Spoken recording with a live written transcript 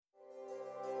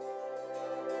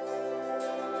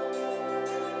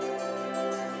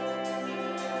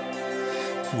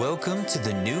Welcome to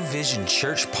the New Vision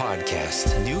Church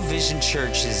podcast. New Vision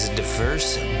Church is a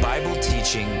diverse,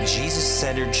 Bible-teaching,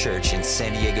 Jesus-centered church in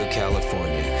San Diego,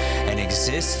 California, and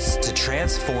exists to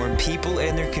transform people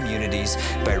and their communities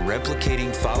by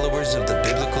replicating followers of the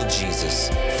biblical Jesus.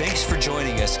 Thanks for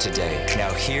joining us today.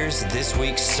 Now here's this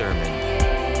week's sermon.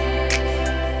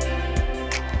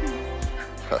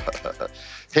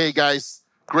 Hey guys,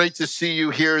 great to see you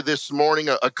here this morning.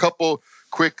 A couple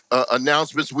quick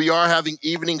announcements. We are having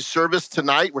evening service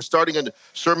tonight. We're starting a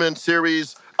sermon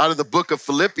series out of the book of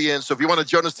Philippians. So if you want to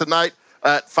join us tonight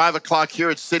at 5 o'clock here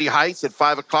at City Heights at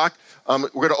 5 o'clock, we're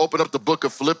going to open up the book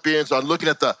of Philippians on looking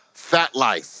at the fat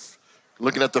life.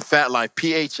 Looking at the fat life,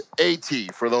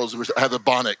 P-H-A-T, for those who have the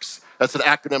Bonics. That's an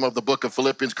acronym of the book of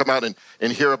Philippians. Come out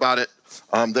and hear about it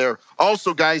there.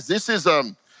 Also, guys, this is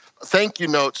thank you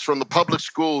notes from the public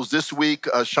schools this week.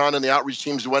 Sean and the outreach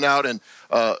teams went out, and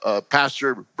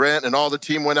Pastor Brent and all the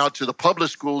team went out to the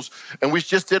public schools, and we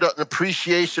just did an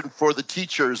appreciation for the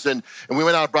teachers, and we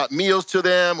went out and brought meals to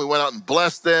them. We went out and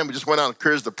blessed them. We just went out and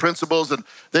encouraged the principals, and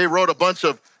they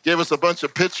gave us a bunch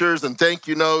of pictures and thank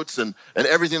you notes and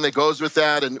everything that goes with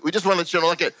that. And we just want to let you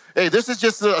know, hey, this is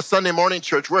just a Sunday morning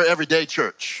church. We're an everyday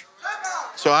church.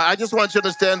 So I just want you to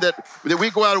understand that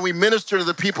we go out and we minister to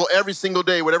the people every single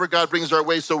day, whatever God brings our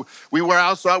way. So we were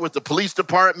also out with the police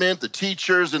department, the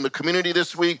teachers, and the community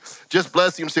this week, just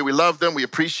blessing them, say we love them, we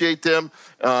appreciate them,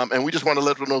 and we just want to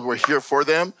let them know we're here for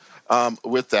them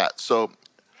with that. So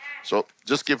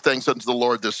just give thanks unto the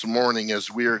Lord this morning as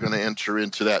we are going to enter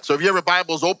into that. So if you have your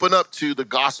Bibles, open up to the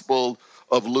Gospel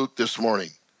of Luke this morning.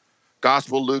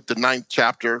 Gospel of Luke, the 9th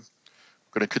chapter.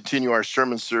 We're going to continue our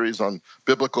sermon series on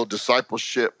biblical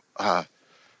discipleship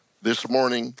this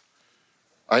morning.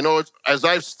 I know as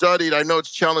I've studied, I know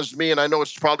it's challenged me, and I know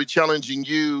it's probably challenging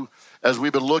you as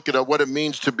we've been looking at what it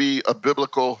means to be a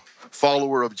biblical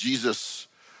follower of Jesus,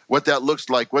 what that looks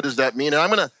like, what does that mean?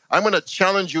 And I'm gonna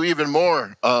challenge you even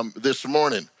more this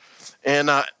morning. And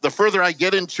the further I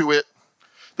get into it,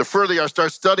 the further I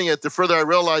start studying it, the further I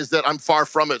realize that I'm far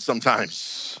from it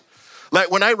sometimes. Like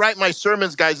when I write my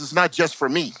sermons, guys, it's not just for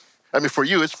me. I mean, for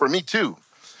you, it's for me too.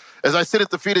 As I sit at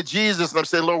the feet of Jesus and I'm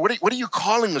saying, Lord, what are you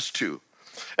calling us to?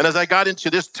 And as I got into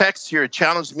this text here, it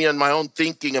challenged me in my own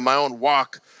thinking and my own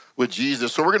walk with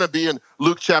Jesus. So we're going to be in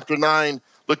Luke chapter 9,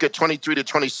 look at 23 to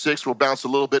 26. We'll bounce a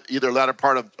little bit, either latter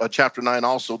part of chapter 9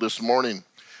 also this morning.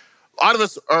 A lot of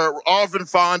us are often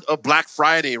fond of Black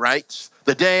Friday, right?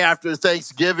 The day after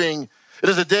Thanksgiving. It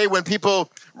is a day when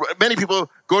many people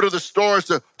go to the stores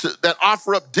that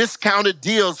offer up discounted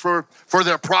deals for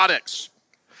their products.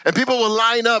 And people will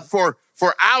line up for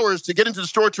hours to get into the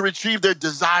store to retrieve their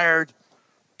desired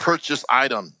purchase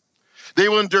item. They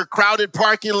will endure crowded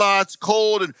parking lots,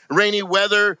 cold and rainy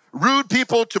weather, rude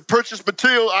people to purchase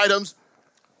material items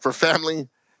for family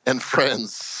and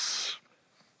friends.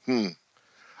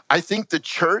 I think the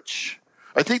church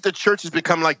has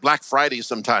become like Black Friday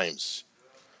sometimes.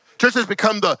 Church has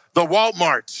become the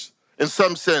Walmart in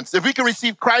some sense. If we can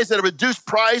receive Christ at a reduced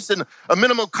price and a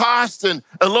minimal cost and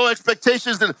low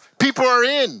expectations, then people are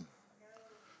in.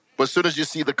 But as soon as you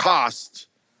see the cost,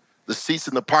 the seats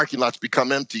in the parking lots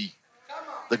become empty.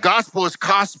 The gospel is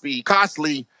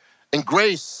costly, and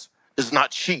grace is not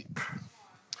cheap.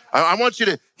 I want you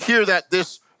to hear that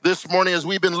this morning as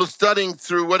we've been studying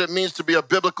through what it means to be a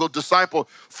biblical disciple.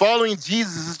 Following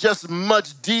Jesus is just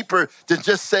much deeper than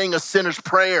just saying a sinner's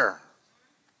prayer.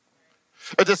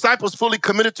 A disciple is fully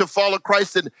committed to follow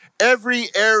Christ in every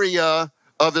area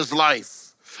of his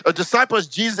life. A disciple is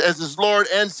Jesus as his Lord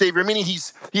and Savior, meaning he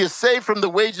is saved from the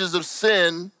wages of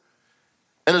sin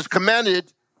and is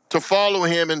commanded to follow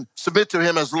him and submit to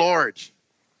him as Lord.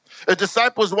 A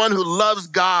disciple is one who loves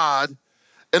God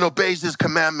and obeys his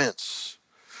commandments.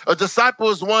 A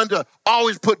disciple is one to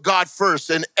always put God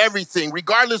first in everything,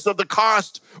 regardless of the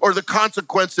cost or the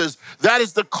consequences. That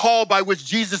is the call by which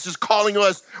Jesus is calling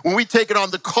us when we take it on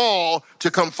the call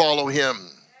to come follow him.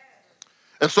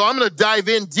 And so I'm going to dive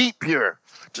in deep here.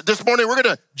 This morning, we're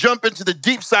going to jump into the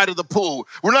deep side of the pool.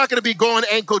 We're not going to be going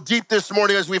ankle deep this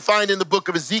morning as we find in the book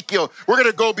of Ezekiel. We're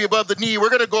going to go be above the knee. We're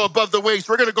going to go above the waist.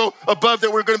 We're going to go above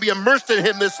that. We're going to be immersed in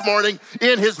him this morning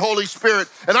in his Holy Spirit.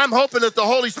 And I'm hoping that the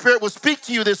Holy Spirit will speak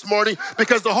to you this morning,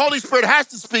 because the Holy Spirit has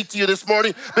to speak to you this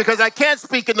morning, because I can't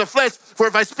speak in the flesh, for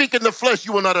if I speak in the flesh,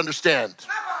 you will not understand.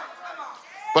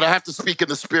 But I have to speak in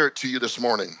the Spirit to you this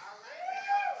morning.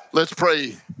 Let's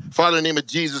pray. Father, in the name of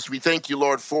Jesus, we thank you,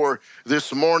 Lord, for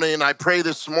this morning. I pray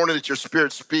this morning that your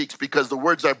Spirit speaks, because the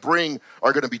words I bring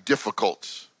are going to be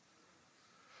difficult.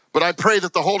 But I pray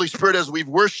that the Holy Spirit, as we've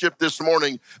worshiped this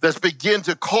morning, let's begin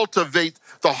to cultivate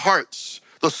the hearts,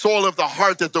 the soil of the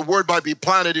heart, that the word might be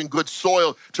planted in good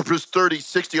soil to produce 30,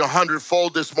 60,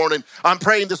 100-fold this morning. I'm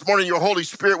praying this morning your Holy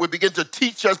Spirit would begin to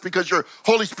teach us, because your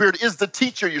Holy Spirit is the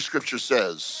teacher, your scripture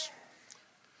says.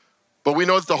 But we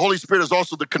know that the Holy Spirit is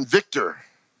also the convictor,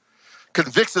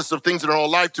 convicts us of things in our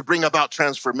own life to bring about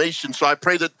transformation. So I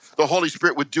pray that the Holy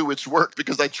Spirit would do its work,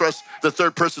 because I trust the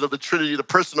third person of the Trinity, the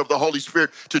person of the Holy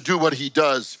Spirit, to do what he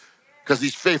does, because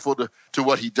he's faithful to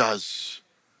what he does.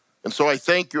 And so I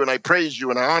thank you and I praise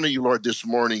you and I honor you, Lord, this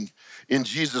morning. In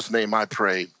Jesus' name I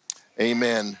pray.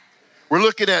 Amen. We're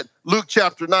looking at Luke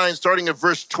chapter 9, starting at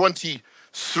verse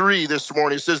 23 this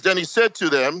morning. It says, then he said to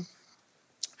them,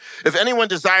 if anyone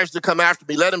desires to come after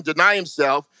me, let him deny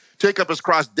himself, take up his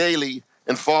cross daily,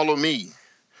 and follow me.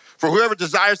 For whoever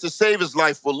desires to save his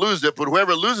life will lose it, but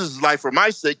whoever loses his life for my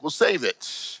sake will save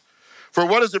it. For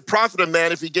what does it profit a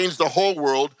man if he gains the whole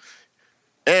world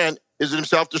and is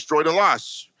himself destroyed and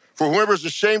lost? For whoever is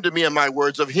ashamed of me and my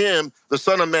words, of him the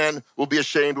Son of Man will be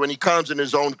ashamed when he comes in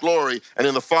his own glory and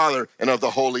in the Father and of the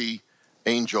holy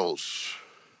angels.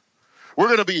 We're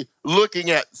going to be looking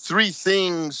at three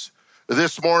things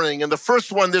this morning. And the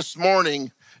first one this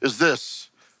morning is this.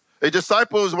 A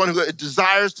disciple is one who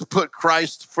desires to put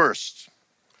Christ first.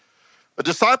 A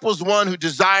disciple is one who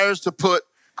desires to put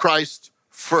Christ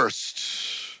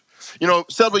first. You know,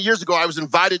 several years ago, I was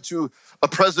invited to a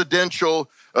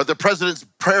the president's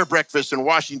prayer breakfast in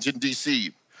Washington,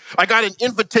 D.C. I got an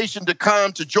invitation to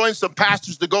come to join some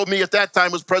pastors to go. Me at that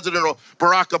time was President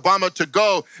Barack Obama to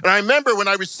go. And I remember when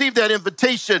I received that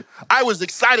invitation, I was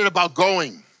excited about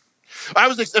going.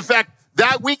 In fact,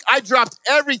 that week I dropped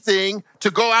everything to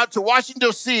go out to Washington,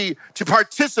 D.C. to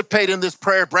participate in this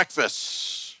prayer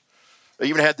breakfast. I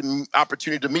even had the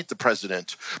opportunity to meet the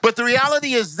president. But the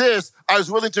reality is this, I was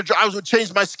willing to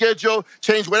change my schedule,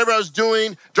 change whatever I was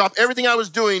doing, drop everything I was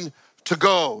doing to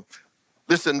go.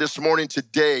 Listen, this morning,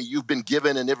 today, you've been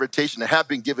given an invitation, have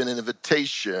been given an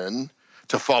invitation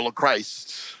to follow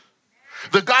Christ.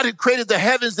 The God who created the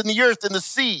heavens and the earth and the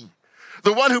sea,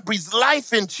 the one who breathes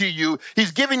life into you, he's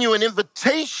given you an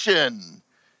invitation.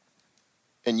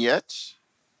 And yet,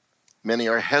 many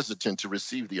are hesitant to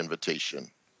receive the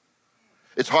invitation.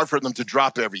 It's hard for them to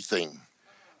drop everything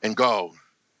and go.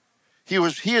 He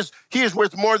is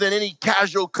worth more than any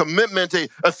casual commitment.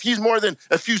 He's more than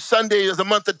a few Sundays a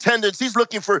month attendance. He's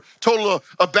looking for total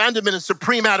abandonment and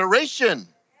supreme adoration.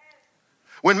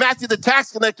 When Matthew the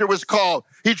tax collector was called,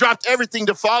 he dropped everything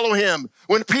to follow him.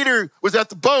 When Peter was at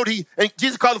the boat, and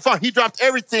Jesus called the Father, he dropped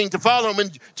everything to follow him.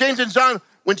 When James and John,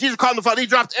 when Jesus called the Father, he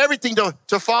dropped everything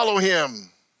to follow him.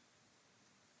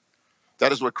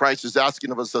 That is what Christ is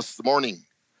asking of us this morning.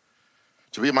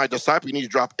 To be my disciple, you need to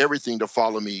drop everything to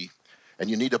follow me, and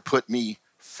you need to put me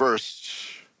first.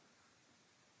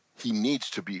 He needs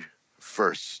to be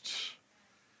first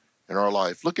in our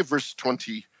life. Look at verse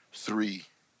 23.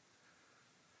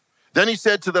 Then he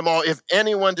said to them all, if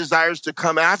anyone desires to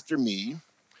come after me,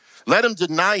 let him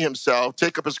deny himself,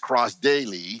 take up his cross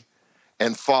daily,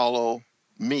 and follow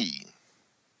me.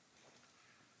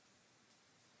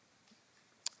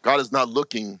 God is not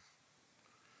looking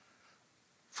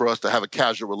for us to have a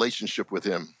casual relationship with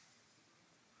him.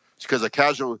 It's because a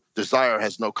casual desire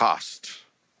has no cost.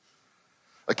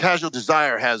 A casual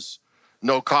desire has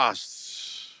no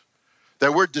cost.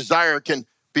 That word desire can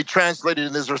be translated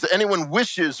in this verse. Anyone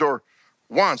wishes or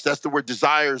wants, that's the word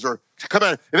desires, or come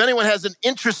on, if anyone has an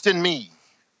interest in me.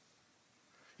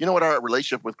 You know what, our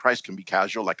relationship with Christ can be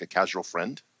casual, like a casual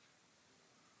friend.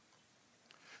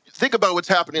 Think about what's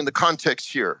happening in the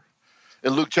context here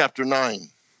in Luke chapter 9.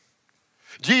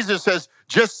 Jesus has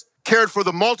just cared for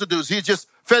the multitudes. He just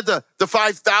fed the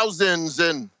 5,000s,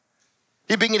 and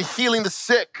he began healing the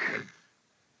sick.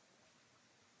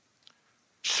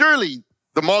 Surely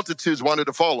the multitudes wanted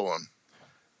to follow him.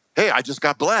 Hey, I just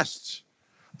got blessed.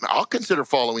 I'll consider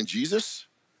following Jesus.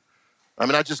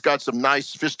 I just got some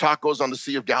nice fish tacos on the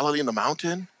Sea of Galilee in the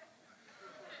mountain.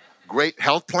 Great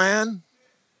health plan.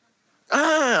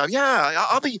 I'm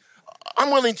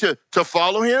willing to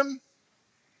follow him.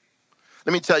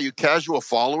 Let me tell you, casual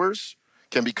followers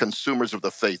can be consumers of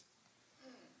the faith,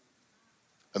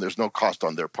 and there's no cost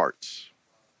on their parts.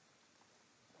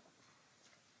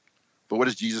 But what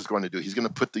is Jesus going to do? He's going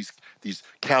to put these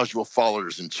casual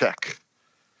followers in check.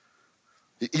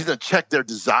 He's going to check their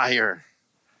desire.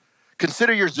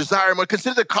 Consider your desire.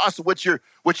 Consider the cost of what you're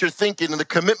thinking and the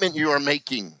commitment you are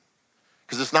making,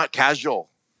 because it's not casual.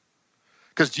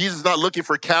 Because Jesus is not looking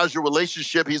for a casual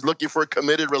relationship. He's looking for a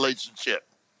committed relationship.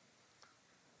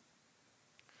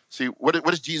 See,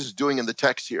 what is Jesus doing in the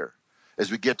text here as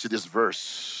we get to this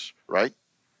verse, right?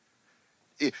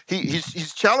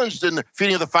 he's challenged in the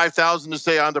feeding of the 5,000 to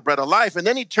say, I'm the bread of life. And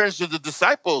then he turns to the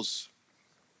disciples.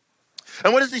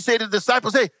 And what does he say to the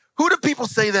disciples? Hey, who do people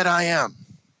say that I am?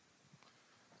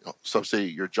 Some say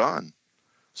you're John.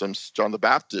 Some John the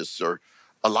Baptist, or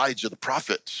Elijah the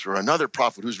prophet, or another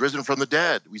prophet who's risen from the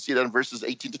dead. We see that in verses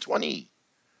 18 to 20.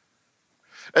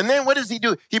 And then what does he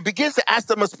do? He begins to ask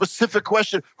them a specific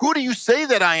question. Who do you say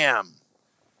that I am?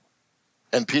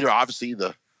 And Peter, obviously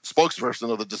the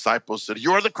spokesperson of the disciples, said,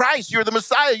 you're the Christ, you're the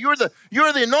Messiah, you're the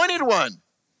anointed one.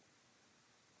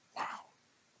 Wow.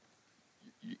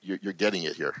 You're getting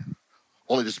it here.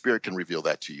 Only the Spirit can reveal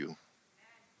that to you.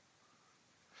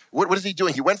 What is he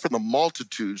doing? He went from the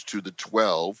multitudes to the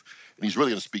 12, and he's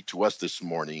really going to speak to us this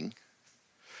morning.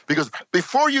 Because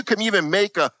before you can even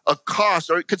make a cost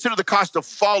or consider the cost to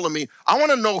follow me, I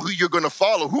want to know who you're going to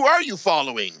follow. Who are you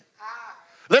following?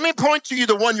 Let me point to you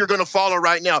the one you're going to follow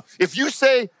right now. If you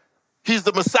say he's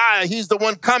the Messiah, he's the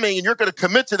one coming, and you're going to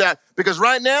commit to that, because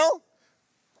right now,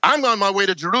 I'm on my way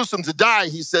to Jerusalem to die,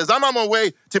 he says. I'm on my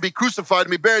way to be crucified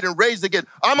and be buried and raised again.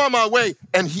 I'm on my way,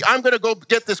 and I'm going to go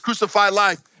get this crucified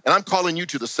life, and I'm calling you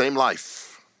to the same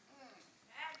life.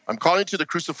 I'm calling you to the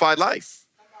crucified life.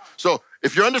 So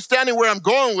if you're understanding where I'm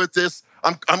going with this,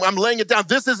 I'm laying it down.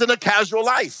 This isn't a casual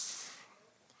life.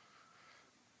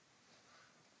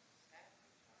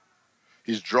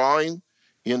 He's drawing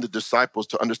in the disciples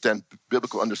to understand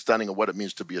biblical understanding of what it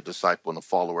means to be a disciple and a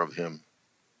follower of him.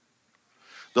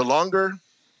 The longer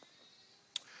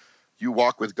you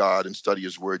walk with God and study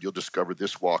his word, you'll discover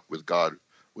this walk with God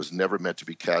was never meant to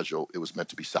be casual. It was meant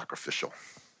to be sacrificial.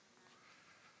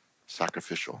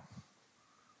 Sacrificial.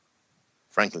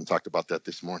 Franklin talked about that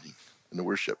this morning in the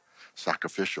worship.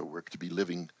 Sacrificial. We're to be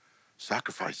living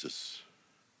sacrifices.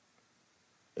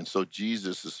 And so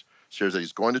Jesus shares that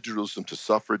he's going to Jerusalem to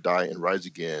suffer, die, and rise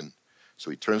again. So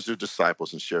he turns to the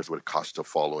disciples and shares what it costs to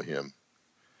follow him.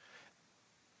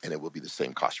 And it will be the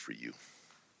same cost for you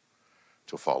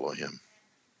to follow him.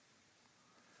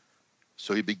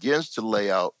 So he begins to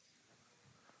lay out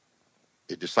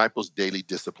a disciple's daily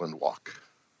disciplined walk.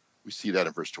 We see that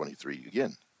in verse 23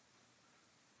 again.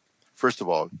 First of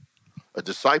all, a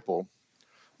disciple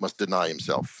must deny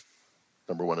himself.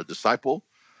 Number one, a disciple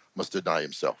must deny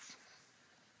himself,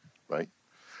 right?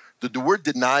 The word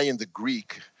deny in the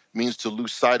Greek means to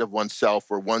lose sight of oneself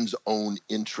or one's own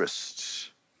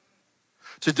interests.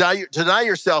 To deny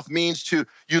yourself means you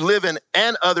live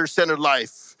an other-centered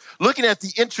life, looking at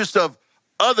the interest of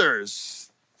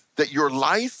others, that your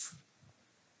life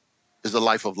is a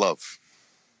life of love,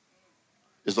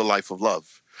 is a life of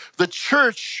love. The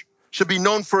church should be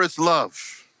known for its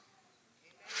love.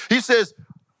 He says,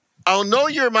 I'll know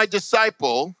you're my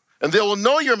disciple, and they will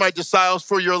know you're my disciples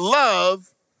for your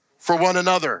love for one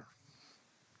another.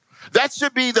 That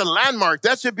should be the landmark.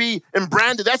 That should be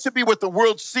branded. That should be what the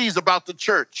world sees about the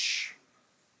church.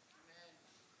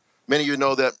 Many of you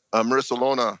know that Marissa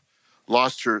Lona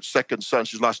lost her second son.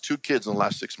 She's lost 2 kids in the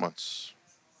last 6 months.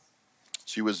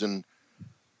 She was in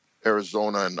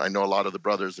Arizona, and I know a lot of the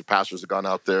brothers, the pastors have gone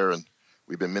out there, and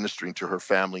we've been ministering to her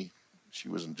family. She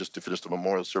was just to finish the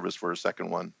memorial service for her second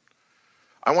one.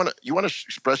 You want to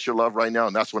express your love right now,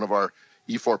 and that's one of our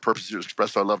E4 purposes, to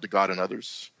express our love to God and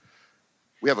others.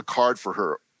 We have a card for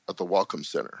her at the Welcome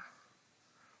Center.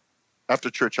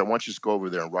 After church, I want you to go over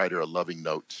there and write her a loving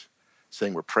note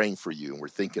saying we're praying for you and we're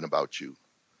thinking about you.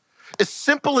 As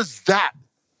simple as that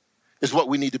is what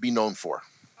we need to be known for.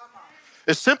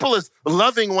 As simple as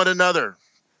loving one another.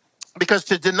 Because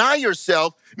to deny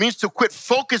yourself means to quit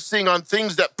focusing on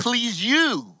things that please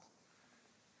you.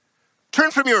 Turn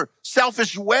from your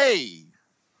selfish way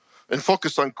and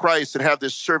focus on Christ and have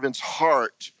this servant's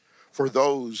heart for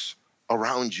those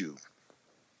around you.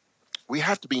 We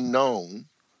have to be known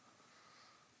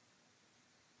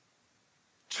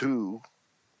to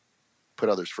put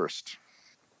others first.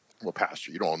 Well,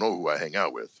 Pastor, you don't know who I hang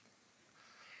out with.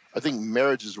 I think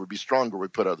marriages would be stronger if we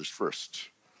put others first.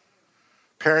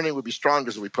 Parenting would be stronger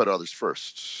if we put others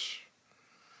first.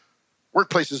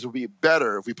 Workplaces would be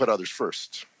better if we put others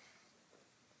first.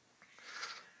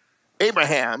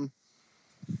 Abraham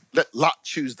let Lot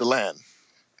choose the land,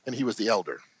 and he was the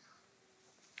elder.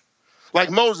 Like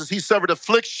Moses, he suffered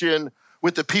affliction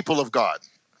with the people of God.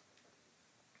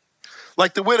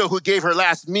 Like the widow who gave her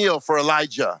last meal for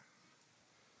Elijah.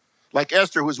 Like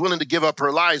Esther, who was willing to give up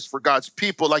her lives for God's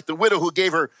people. Like the widow who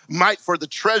gave her might for the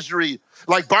treasury.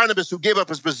 Like Barnabas, who gave up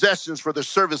his possessions for the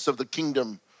service of the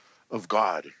kingdom of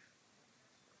God.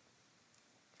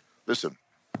 Listen,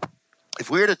 if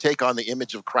we are to take on the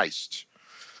image of Christ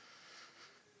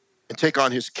and take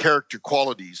on his character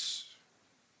qualities,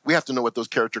 we have to know what those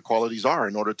character qualities are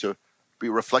in order to be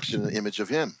a reflection and image of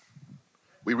him.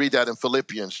 We read that in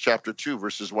Philippians chapter 2,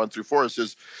 verses 1 through 4. It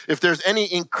says, if there's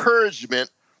any encouragement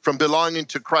from belonging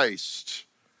to Christ,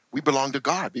 we belong to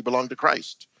God. We belong to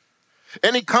Christ.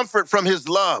 Any comfort from his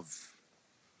love,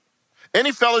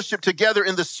 any fellowship together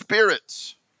in the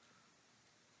Spirit,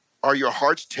 are your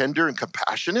hearts tender and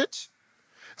compassionate?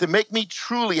 Then make me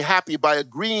truly happy by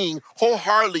agreeing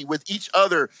wholeheartedly with each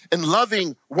other and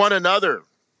loving one another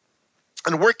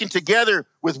and working together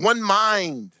with one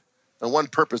mind and one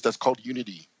purpose. That's called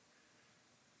unity.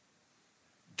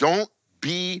 Don't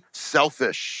be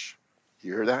selfish.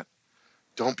 You hear that?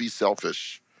 Don't be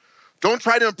selfish. Don't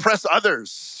try to impress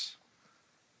others.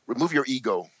 Remove your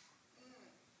ego.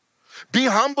 Be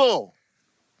humble.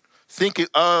 Think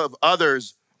of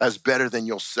others as better than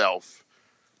yourself.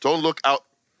 Don't look out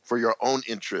for your own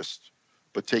interest,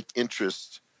 but take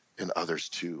interest in others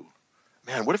too.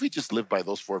 Man, what if we just lived by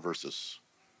those 4 verses?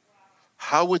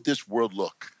 How would this world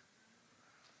look?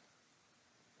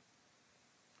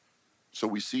 So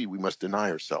we see we must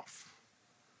deny ourselves.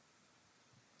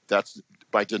 That's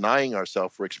by denying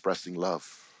ourselves, we're expressing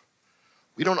love.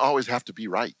 We don't always have to be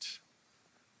right,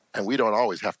 and we don't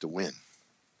always have to win.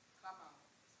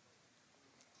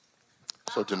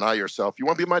 So deny yourself. You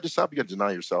want to be my disciple? You got to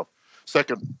deny yourself.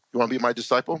 Second, you want to be my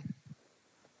disciple?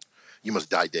 You must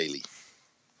die daily.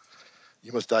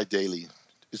 You must die daily.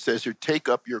 It says here, take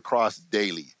up your cross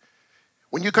daily.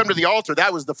 When you come to the altar,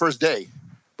 that was the first day.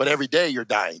 But every day you're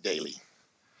dying daily.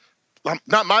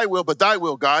 Not my will, but thy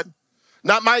will, God.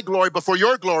 Not my glory, but for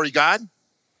your glory, God.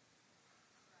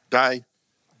 Die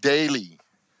daily.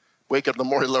 Wake up in the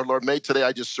morning, Lord, may today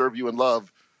I just serve you in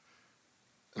love.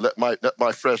 And let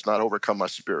my flesh not overcome my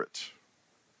spirit.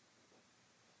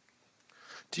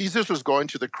 Jesus was going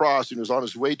to the cross and he was on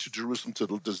his way to Jerusalem to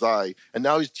die. And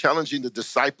now he's challenging the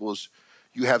disciples.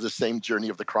 You have the same journey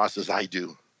of the cross as I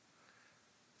do.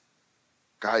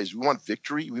 Guys, we want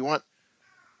victory. We want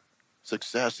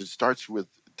success. It starts with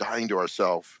dying to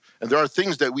ourselves. And there are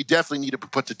things that we definitely need to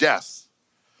put to death.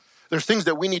 There's things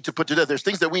that we need to put to death. There's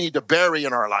things that we need to bury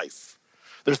in our life.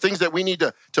 There's things that we need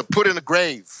to put in a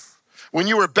grave. When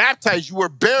you were baptized, you were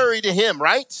buried in him,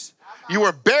 right? You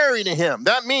were buried in him.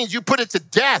 That means you put it to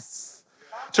death,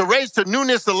 to raise to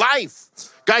newness of life.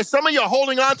 Guys, some of you are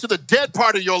holding on to the dead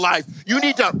part of your life. You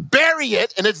need to bury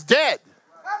it, and it's dead.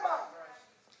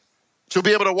 To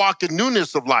be able to walk in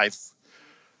newness of life.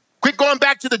 Quit going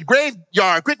back to the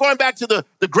graveyard. Quit going back to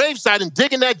the graveside and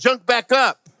digging that junk back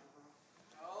up.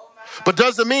 But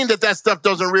doesn't mean that stuff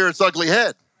doesn't rear its ugly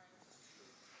head.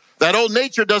 That old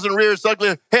nature doesn't rear its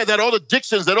ugly head. That old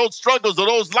addictions, that old struggles, that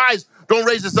old lies don't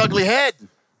raise its ugly head.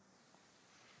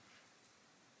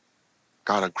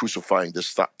 God, I'm crucifying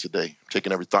this thought today. I'm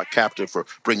taking every thought captive for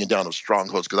bringing down those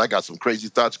strongholds because I got some crazy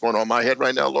thoughts going on in my head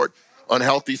right now, Lord.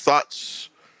 Unhealthy thoughts,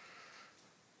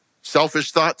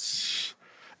 selfish thoughts,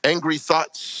 angry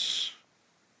thoughts.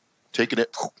 Taking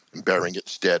it and burying it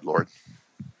instead, Lord.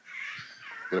 I'm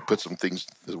going to put some things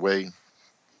away.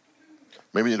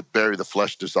 Maybe we need to bury the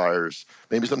flesh desires.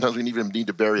 Maybe sometimes we even need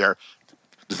to bury our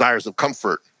desires of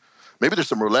comfort. Maybe there's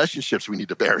some relationships we need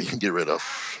to bury and get rid of.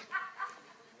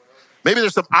 Maybe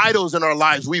there's some idols in our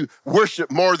lives we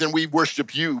worship more than we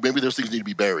worship you. Maybe those things need to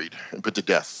be buried and put to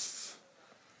death.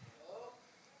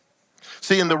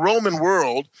 See, in the Roman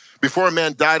world, before a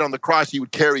man died on the cross, he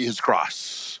would carry his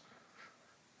cross.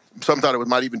 Some thought it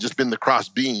might even just been the cross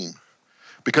beam,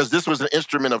 because this was an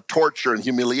instrument of torture and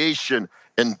humiliation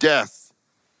and death.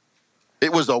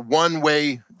 It was a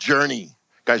one-way journey.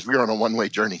 Guys, we're on a one-way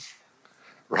journey,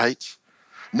 right?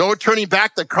 No turning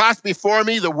back, the cross before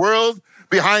me, the world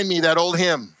behind me, that old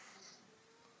hymn.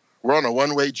 We're on a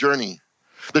one-way journey.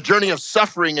 The journey of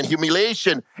suffering and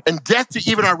humiliation and death to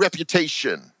even our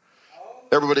reputation.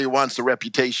 Everybody wants a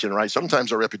reputation, right?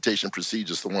 Sometimes our reputation precedes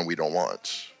us the one we don't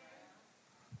want.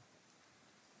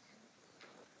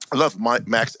 I love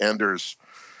Max Anders,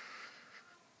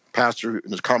 pastor, in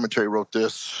his commentary wrote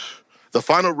this. The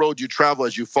final road you travel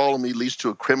as you follow me leads to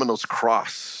a criminal's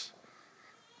cross.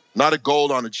 Not a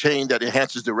gold on a chain that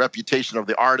enhances the reputation of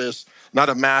the artist. Not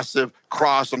a massive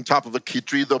cross on top of a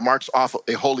kitri that marks off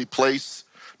a holy place.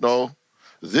 No,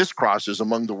 this cross is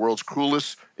among the world's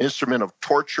cruelest instrument of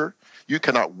torture. You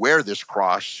cannot wear this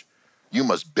cross. You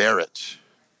must bear it.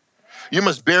 You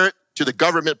must bear it to the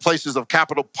government places of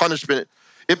capital punishment.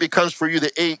 It becomes for you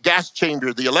the gas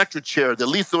chamber, the electric chair, the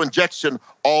lethal injection,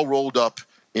 all rolled up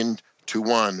into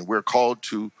one. We're called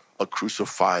to a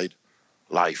crucified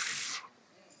life.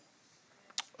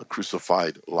 A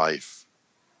crucified life.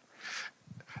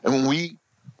 And when we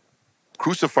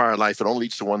crucify our life, it only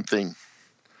leads to one thing: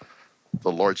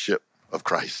 the lordship of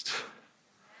Christ.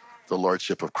 the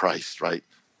lordship of Christ, right?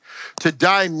 To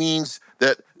die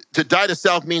to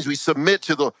self means we submit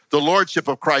to the lordship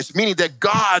of Christ, meaning that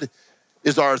God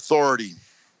is our authority.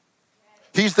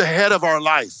 He's the head of our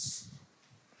life.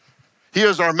 He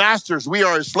is our masters. We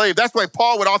are his slave. That's why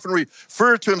Paul would often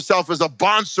refer to himself as a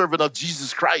bondservant of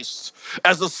Jesus Christ,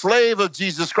 as a slave of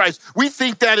Jesus Christ. We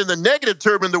think that in the negative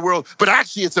term in the world, but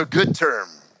actually it's a good term.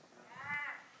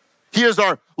 He is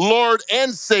our Lord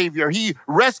and Savior. He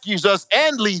rescues us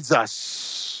and leads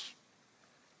us.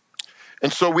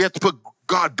 And so we have to put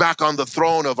God back on the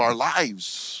throne of our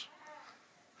lives.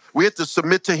 We have to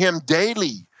submit to him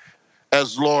daily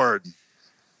as Lord.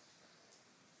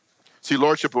 See,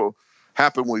 lordship will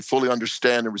happen when we fully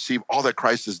understand and receive all that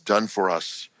Christ has done for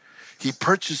us. He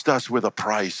purchased us with a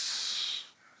price.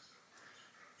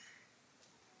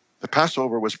 The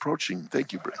Passover was approaching.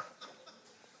 Thank you, Brent.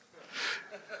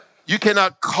 You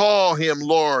cannot call him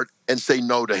Lord and say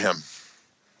no to him.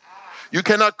 You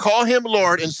cannot call him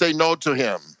Lord and say no to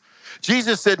him.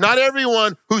 Jesus said, not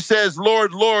everyone who says,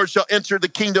 Lord, Lord, shall enter the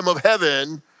kingdom of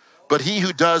heaven, but he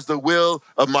who does the will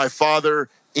of my Father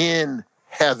in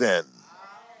heaven.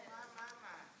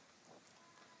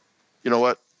 You know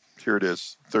what? Here it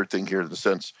is. Third thing here in the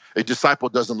sense. A disciple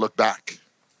doesn't look back.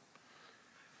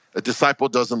 A disciple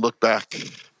doesn't look back. He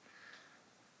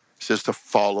says to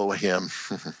follow him.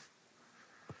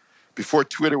 Before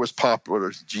Twitter was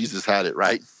popular, Jesus had it,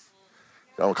 right?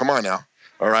 Oh, come on now.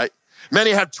 All right.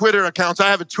 Many have Twitter accounts. I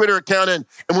have a Twitter account, and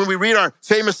when we read our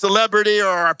famous celebrity or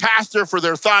our pastor for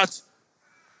their thoughts,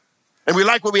 and we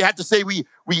like what we have to say, we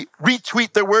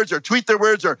retweet their words or tweet their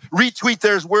words or retweet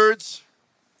their words.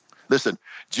 Listen,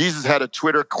 Jesus had a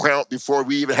Twitter account before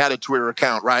we even had a Twitter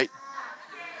account, right?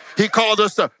 He called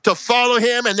us to follow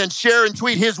him and then share and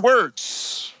tweet his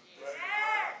words.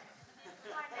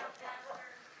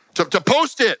 To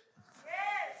post it.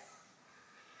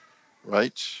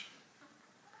 Right?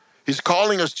 He's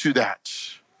calling us to that,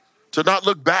 to not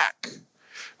look back.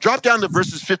 Drop down to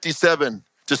verses 57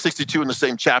 to 62 in the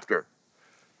same chapter.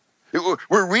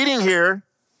 We're reading here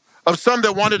of some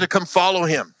that wanted to come follow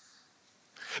him.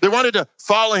 They wanted to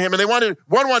follow him, and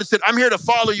one said, I'm here to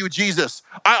follow you, Jesus.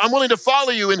 I'm willing to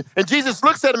follow you. And Jesus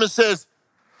looks at him and says,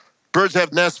 birds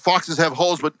have nests, foxes have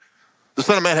holes, but the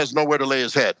Son of Man has nowhere to lay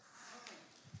his head.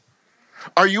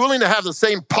 Are you willing to have the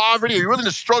same poverty? Are you willing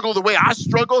to struggle the way I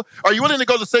struggle? Are you willing to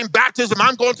go the same baptism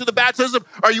I'm going through the baptism?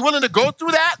 Are you willing to go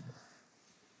through that?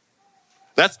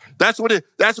 That's what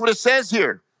it says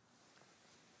here.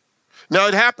 Now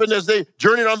it happened as they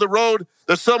journeyed on the road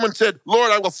that someone said,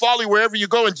 Lord, I will follow you wherever you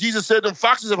go. And Jesus said to them,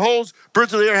 foxes have holes,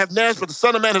 birds of the air have nests, but the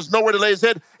Son of Man has nowhere to lay his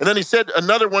head. And then he said,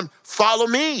 another one, follow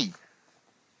me.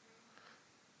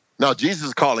 Now Jesus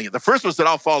is calling it. The first one said,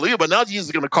 I'll follow you, but now Jesus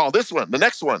is going to call this one, the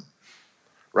next one,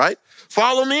 right?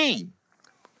 Follow me.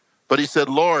 But he said,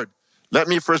 Lord, let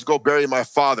me first go bury my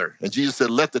father. And Jesus said,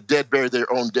 let the dead bury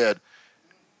their own dead,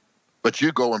 but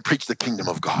you go and preach the kingdom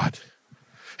of God.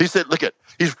 He said, look at,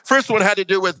 his first one had to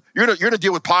do with, you're going to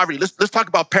deal with poverty. Let's talk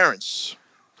about parents.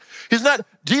 Jesus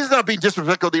is not being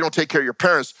disrespectful that you don't take care of your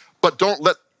parents, but don't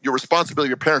let your responsibility of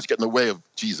your parents get in the way of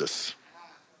Jesus.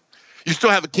 You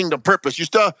still have a kingdom purpose. You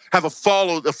still have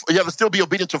you have to still be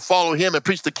obedient to follow him and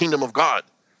preach the kingdom of God.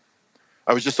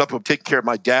 I was just up taking care of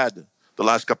my dad the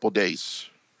last couple of days.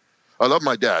 I love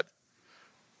my dad.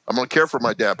 I'm going to care for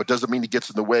my dad, but doesn't mean he gets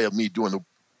in the way of me doing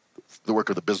the work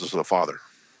of the business of the Father.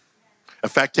 In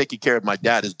fact, taking care of my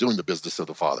dad is doing the business of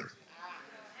the Father.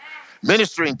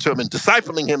 Ministering to him and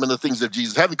discipling him in the things of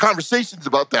Jesus, having conversations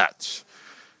about that.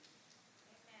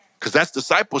 Because that's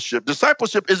discipleship.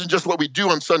 Discipleship isn't just what we do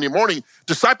on Sunday morning.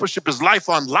 Discipleship is life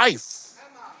on life.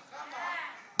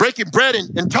 Breaking bread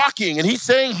and talking. And he's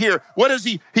saying here, what is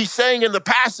he's saying in the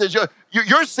passage?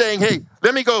 You're saying, hey,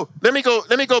 let me go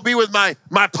be with my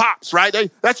pops, right?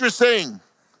 That's what you're saying.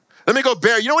 Let me go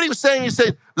bury. You know what he was saying? He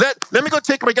said, let me go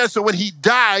take my guy so when he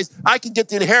dies, I can get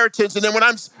the inheritance. And then when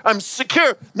I'm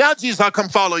secure, now Jesus, I'll come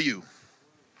follow you.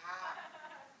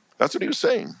 That's what he was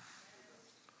saying.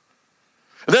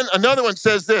 And then another one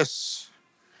says this.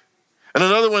 And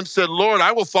another one said, Lord,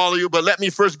 I will follow you, but let me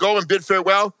first go and bid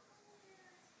farewell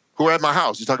who are at my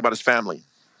house. He's talking about his family.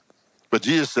 But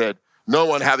Jesus said, no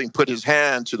one having put his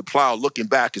hand to the plow looking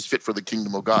back is fit for the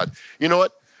kingdom of God. You know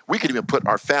what? We could even put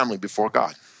our family before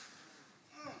God.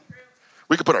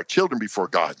 We could put our children before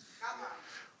God.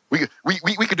 We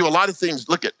could do a lot of things.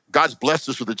 Look at, God's blessed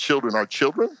us with the children, our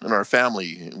children and our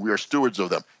family. We are stewards of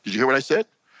them. Did you hear what I said?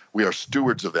 We are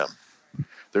stewards of them.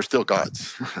 They're still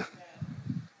God's.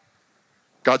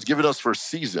 God's given us for a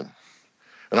season.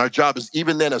 And our job is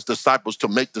even then as disciples to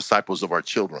make disciples of our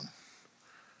children.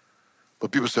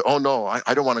 But people say, oh no,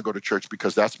 I don't want to go to church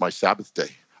because that's my Sabbath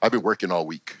day. I've been working all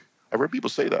week. I've heard people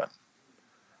say that.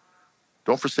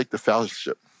 Don't forsake the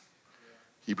fellowship.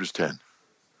 Hebrews 10.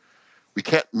 We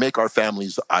can't make our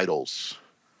families idols.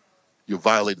 You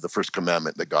violated the first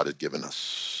commandment that God had given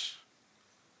us.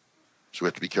 So we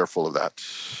have to be careful of that.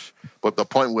 But the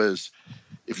point was,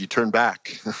 if you turn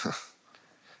back,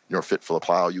 you're fit for the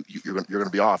plow, you're going to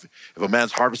be off. If a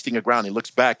man's harvesting a ground, he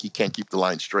looks back, he can't keep the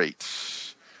line straight.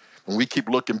 When we keep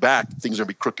looking back, things are going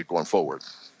to be crooked going forward.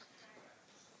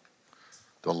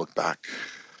 Don't look back.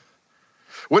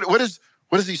 What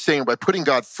is he saying by putting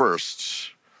God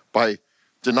first, by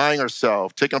denying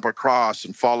ourselves, taking up our cross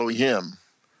and following him?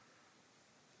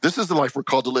 This is the life we're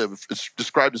called to live. It's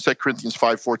described in 2 Corinthians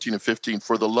 5:14 and 15.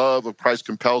 For the love of Christ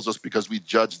compels us because we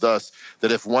judge thus,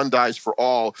 that if one dies for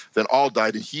all, then all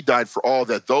died, and he died for all,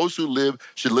 that those who live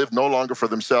should live no longer for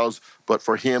themselves, but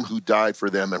for him who died for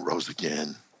them and rose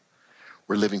again.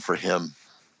 We're living for him.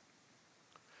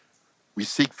 We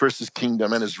seek first his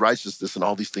kingdom and his righteousness, and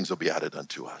all these things will be added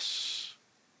unto us.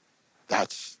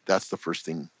 That's the first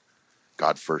thing,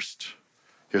 God first.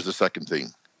 Here's the second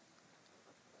thing.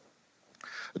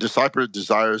 A disciple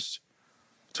desires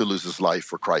to lose his life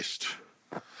for Christ.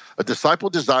 A disciple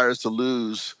desires to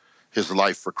lose his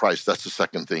life for Christ. That's the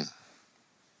second thing.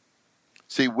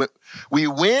 See, we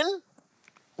win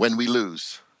when we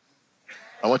lose.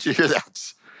 I want you to hear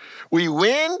that. We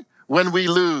win when we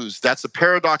lose. That's the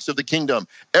paradox of the kingdom.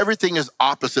 Everything is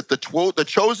opposite. The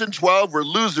chosen 12 were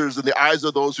losers in the eyes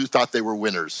of those who thought they were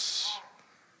winners.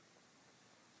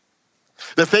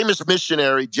 The famous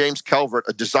missionary, James Calvert,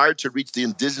 desired to reach the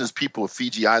indigenous people of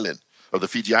Fiji Island, or the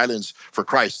Fiji Islands, for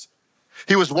Christ.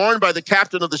 He was warned by the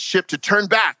captain of the ship to turn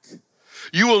back.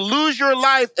 You will lose your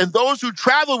life and those who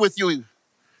travel with you.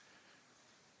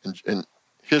 And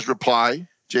his reply,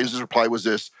 James's reply was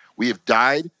this: we have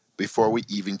died before we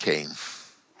even came.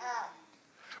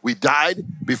 We died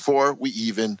before we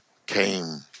even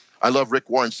came. I love Rick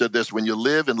Warren said this: when you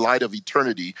live in light of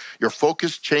eternity, your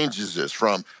focus changes this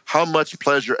from how much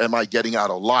pleasure am I getting out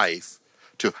of life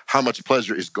to how much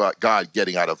pleasure is God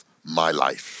getting out of my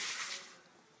life.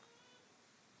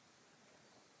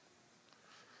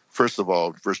 First of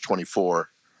all, verse 24,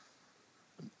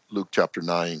 Luke chapter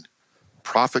 9,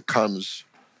 profit comes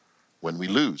when we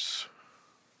lose.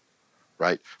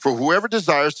 Right? For whoever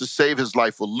desires to save his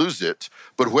life will lose it,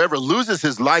 but whoever loses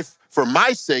his life for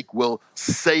my sake will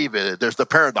save it. There's the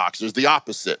paradox. There's the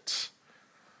opposite.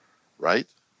 Right?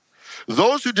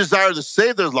 Those who desire to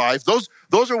save their life, those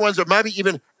are ones that might be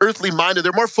even earthly minded.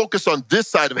 They're more focused on this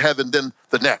side of heaven than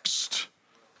the next.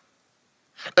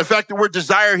 In fact, the word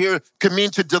desire here can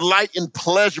mean to delight in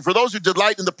pleasure. For those who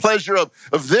delight in the pleasure of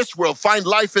this world, find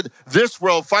life in this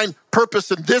world, find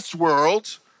purpose in this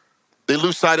world, they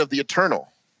lose sight of the eternal.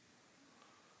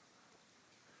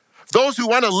 Those who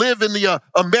want to live in the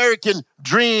American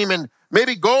dream and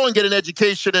maybe go and get an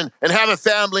education and have a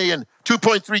family and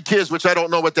 2.3 kids, which I don't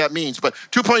know what that means, but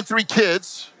 2.3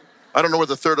 kids. I don't know where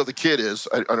the third of the kid is.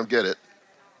 I don't get it.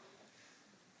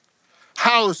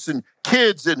 House and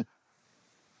kids, and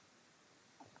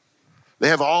they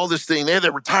have all this thing. They have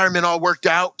their retirement all worked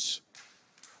out.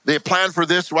 They plan for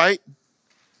this, right?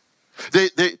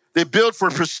 They build for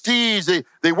prestige.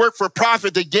 They work for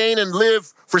profit. They gain and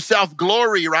live for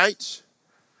self-glory, right?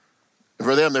 And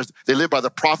for them, they live by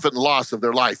the profit and loss of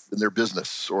their life in their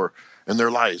business or in their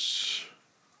lives.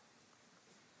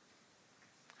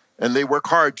 And they work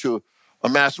hard to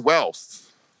amass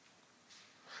wealth.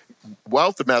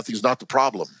 Wealth amassing is not the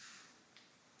problem.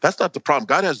 That's not the problem.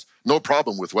 God has no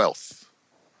problem with wealth,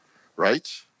 right?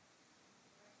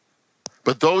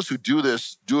 But those who do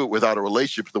this, do it without a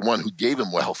relationship with the one who gave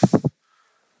him wealth.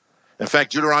 In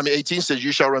fact, Deuteronomy 18 says,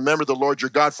 you shall remember the Lord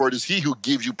your God, for it is he who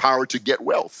gives you power to get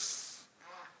wealth.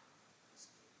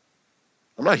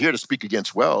 I'm not here to speak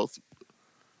against wealth.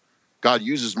 God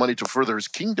uses money to further his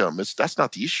kingdom. That's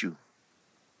not the issue.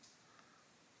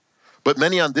 But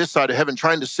many on this side of heaven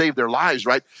trying to save their lives,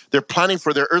 right? They're planning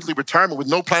for their earthly retirement with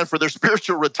no plan for their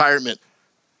spiritual retirement.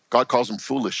 God calls them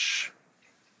foolish.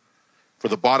 For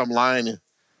the bottom line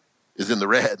is in the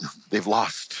red. They've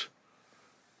lost.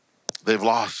 They've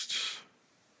lost.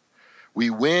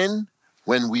 We win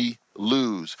when we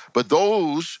lose. But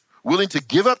those willing to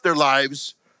give up their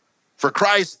lives for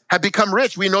Christ have become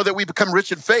rich. We know that we become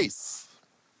rich in faith.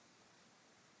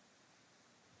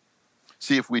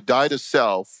 See, if we die to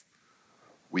self,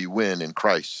 we win in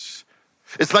Christ.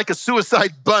 It's like a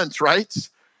suicide bunt, right?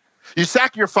 You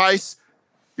sacrifice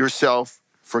yourself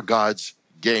for God's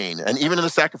gain. And even in the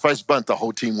sacrifice bunt, the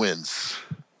whole team wins.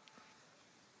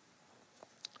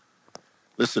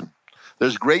 Listen,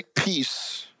 there's great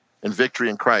peace and victory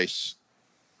in Christ.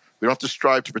 We don't have to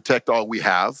strive to protect all we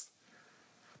have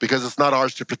because it's not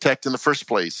ours to protect in the first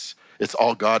place. It's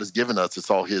all God has given us. It's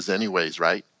all his anyways,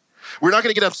 right? We're not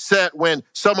going to get upset when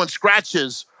someone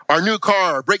scratches our new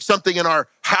car or breaks something in our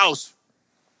house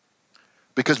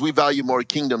because we value more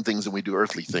kingdom things than we do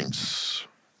earthly things.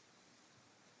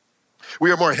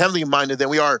 We are more heavenly minded than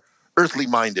we are earthly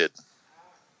minded.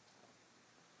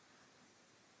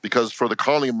 Because for the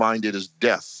carnally minded is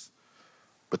death,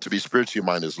 but to be spiritually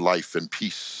minded is life and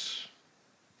peace.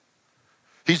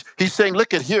 He's saying,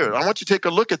 look at here. I want you to take a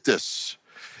look at this.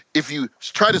 If you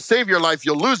try to save your life,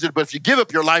 you'll lose it. But if you give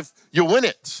up your life, you'll win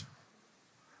it.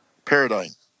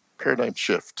 Paradigm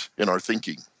shift in our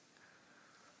thinking.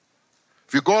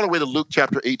 If you go all the way to Luke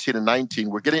chapter 18 and 19,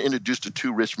 we're getting introduced to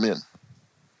two rich men.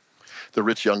 The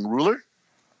rich young ruler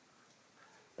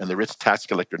and the rich tax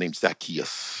collector named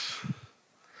Zacchaeus.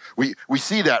 We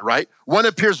see that, right? One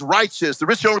appears righteous. The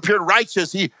rich young appeared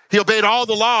righteous. He obeyed all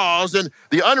the laws. And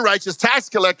the unrighteous tax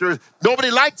collector,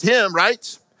 nobody liked him,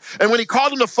 right? And when he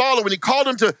called him to follow, when he called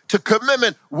him to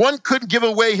commitment, one couldn't give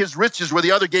away his riches where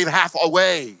the other gave half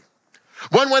away.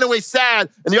 One went away sad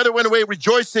and the other went away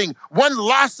rejoicing. One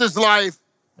lost his life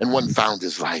and one found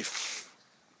his life.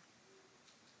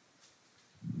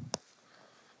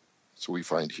 So we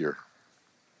find here.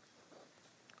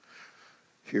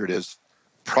 Here it is.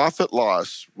 Profit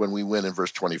loss when we win in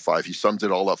verse 25. He sums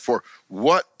it all up. For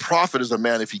what profit is a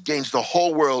man if he gains the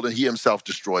whole world and he himself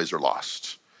destroys or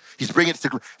lost? He's bringing it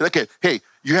to, okay, hey,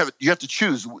 you have to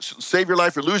choose, save your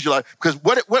life or lose your life, because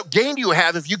what gain do you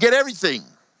have if you get everything? In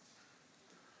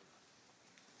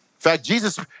fact,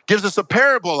 Jesus gives us a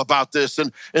parable about this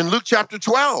in Luke chapter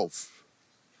 12.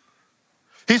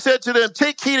 He said to them,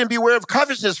 take heed and beware of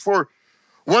covetousness, for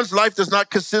one's life does not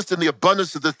consist in the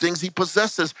abundance of the things he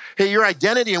possesses. Hey, your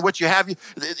identity and what you have,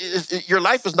 your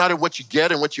life is not in what you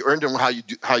get and what you earned and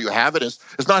how you have it.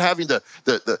 It's not having the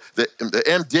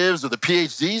MDivs or the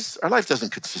PhDs. Our life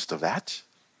doesn't consist of that.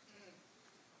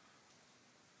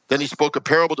 Then he spoke a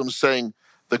parable to them saying,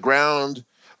 the ground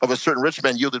of a certain rich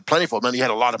man yielded plentiful. Man, he had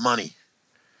a lot of money.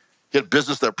 He had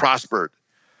business that prospered.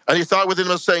 And he thought within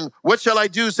himself saying, what shall I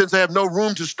do since I have no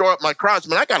room to store up my crops?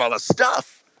 Man, I got all this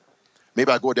stuff.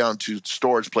 Maybe I'll go down to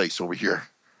storage place over here.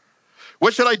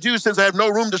 What shall I do since I have no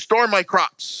room to store my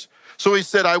crops? So he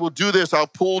said, I will do this. I'll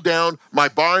pull down my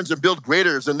barns and build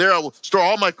graders, and there I will store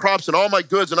all my crops and all my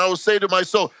goods. And I will say to my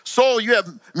soul, soul, you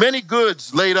have many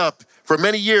goods laid up for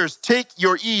many years. Take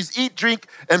your ease, eat, drink,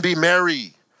 and be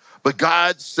merry. But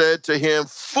God said to him,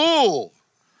 fool,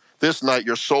 this night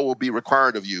your soul will be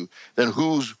required of you. Then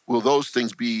whose will those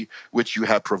things be which you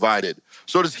have provided?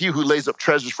 So does he who lays up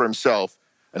treasures for himself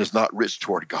and is not rich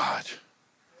toward God.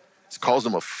 It calls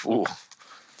him a fool,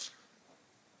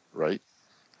 right?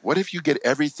 What if you get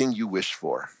everything you wish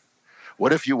for?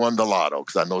 What if you won the lotto?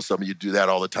 Because I know some of you do that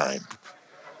all the time.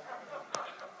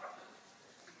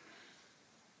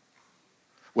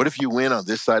 What if you win on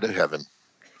this side of heaven?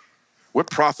 What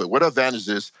profit, what advantage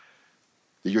is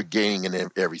that you're gaining in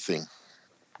everything?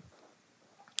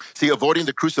 See, avoiding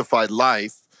the crucified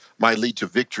life might lead to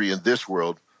victory in this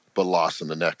world, but loss in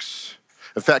the next.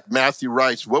 In fact, Matthew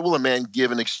writes, what will a man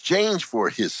give in exchange for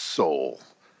his soul?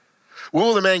 What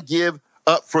will a man give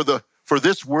up for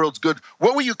this world's good?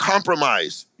 What will you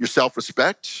compromise? Your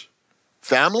self-respect,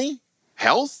 family,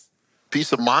 health,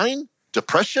 peace of mind,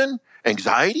 depression,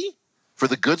 anxiety for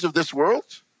the goods of this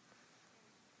world?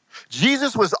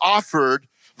 Jesus was offered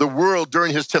the world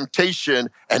during his temptation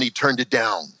and he turned it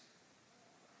down.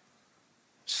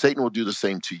 Satan will do the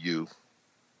same to you.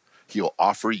 He'll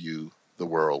offer you the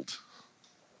world.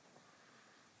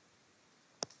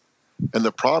 And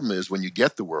the problem is when you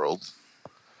get the world,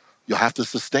 you'll have to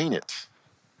sustain it.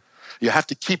 You have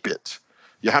to keep it.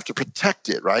 You have to protect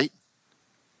it, right?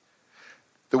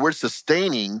 The word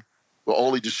sustaining will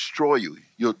only destroy you.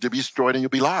 You'll be destroyed and you'll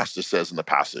be lost, it says in the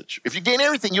passage. If you gain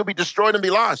everything, you'll be destroyed and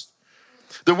be lost.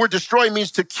 The word destroy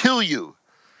means to kill you.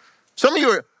 Some of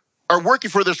you are working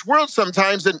for this world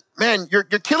sometimes and man, you're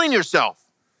killing yourself.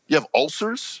 You have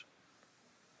ulcers,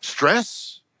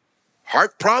 stress,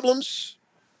 heart problems,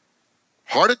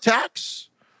 heart attacks,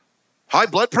 high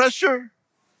blood pressure,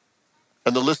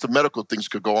 and the list of medical things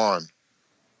could go on.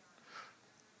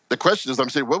 The question is, I'm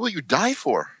saying, what will you die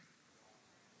for?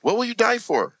 What will you die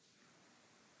for?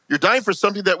 You're dying for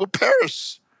something that will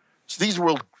perish. It's these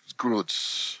world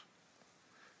goods.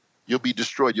 You'll be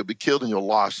destroyed, you'll be killed, and you'll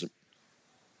lost. It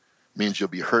means you'll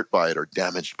be hurt by it or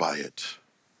damaged by it.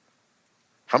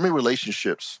 How many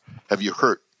relationships have you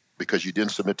hurt because you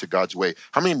didn't submit to God's way?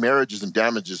 How many marriages and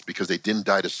damages because they didn't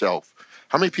die to self?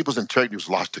 How many people's integrity was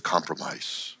lost to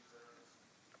compromise?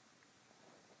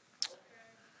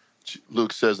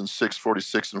 Luke says in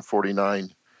 6:46 and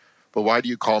 49, but why do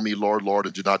you call me Lord, Lord,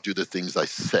 and do not do the things I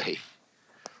say?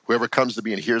 Whoever comes to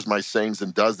me and hears my sayings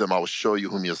and does them, I will show you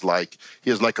whom he is like. He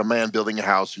is like a man building a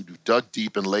house who dug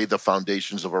deep and laid the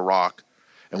foundations of a rock.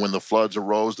 And when the floods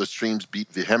arose, the streams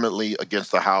beat vehemently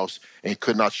against the house, and he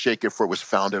could not shake it, for it was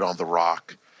founded on the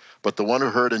rock. But the one who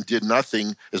heard and did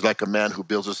nothing is like a man who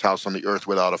builds his house on the earth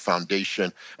without a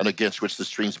foundation, and against which the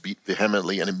streams beat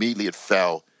vehemently, and immediately it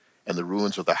fell, and the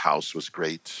ruins of the house was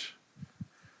great.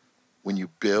 When you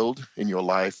build in your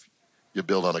life, you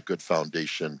build on a good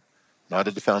foundation, not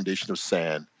a foundation of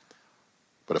sand,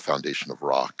 but a foundation of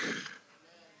rock.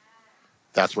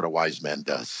 That's what a wise man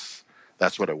does.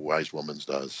 That's what a wise woman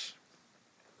does.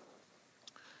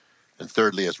 And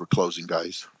thirdly, as we're closing,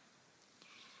 guys,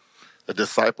 a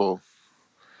disciple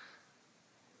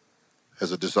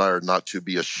has a desire not to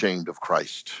be ashamed of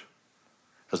Christ.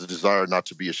 Has a desire not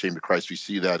to be ashamed of Christ. We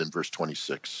see that in verse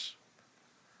 26.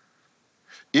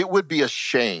 It would be a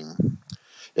shame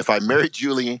if I married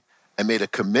Julie and made a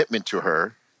commitment to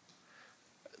her.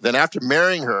 Then after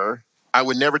marrying her, I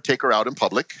would never take her out in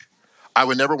public. I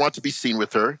would never want to be seen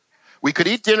with her. We could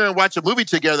eat dinner and watch a movie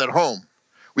together at home.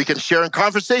 We can share in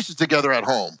conversations together at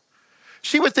home.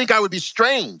 She would think I would be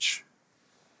strange,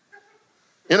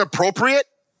 inappropriate,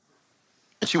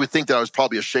 and she would think that I was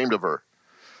probably ashamed of her.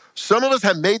 Some of us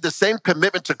have made the same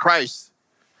commitment to Christ,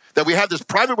 that we have this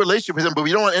private relationship with him, but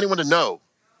we don't want anyone to know.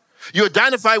 You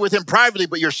identify with him privately,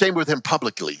 but you're ashamed with him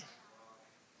publicly.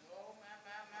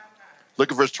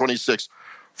 Look at verse 26.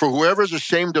 For whoever is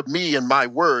ashamed of me and my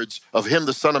words, of him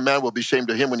the Son of Man will be ashamed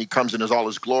of him when he comes in all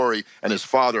his glory, and his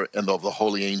Father and of the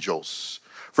holy angels.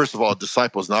 First of all, a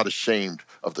disciple is not ashamed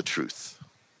of the truth.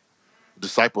 A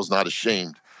disciple is not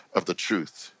ashamed of the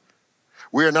truth.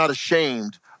 We are not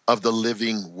ashamed of the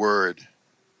living word.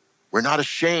 We're not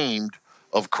ashamed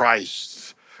of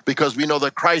Christ because we know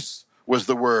that Christ was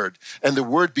the word, and the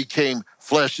word became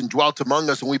flesh and dwelt among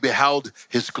us, and we beheld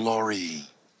his glory.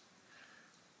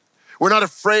 We're not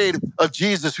afraid of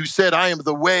Jesus, who said, I am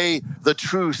the way, the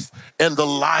truth, and the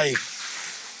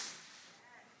life.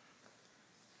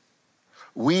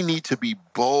 We need to be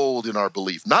bold in our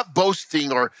belief, not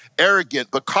boasting or arrogant,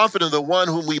 but confident in the one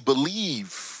whom we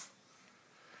believe.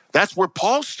 That's where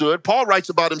Paul stood. Paul writes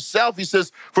about himself. He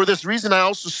says, for this reason I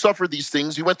also suffered these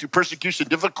things. He went through persecution,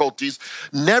 difficulties.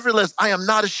 Nevertheless, I am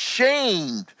not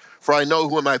ashamed, for I know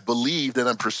whom I believed, and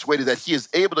I'm persuaded that he is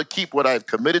able to keep what I have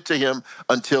committed to him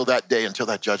until that day, until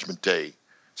that judgment day.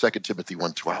 2 Timothy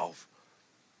 1:12.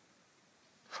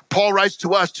 Paul writes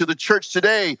to us, to the church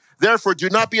today, therefore do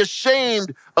not be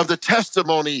ashamed of the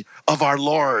testimony of our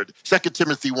Lord. 2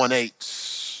 Timothy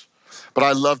 1:8. But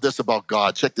I love this about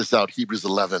God. Check this out, Hebrews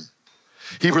 11.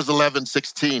 Hebrews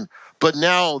 11:16. But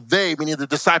now they, meaning the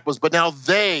disciples, but now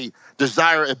they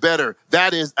desire a better,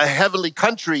 that is a heavenly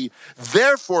country.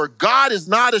 Therefore, God is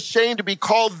not ashamed to be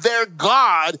called their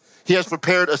God. He has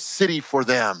prepared a city for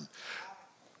them.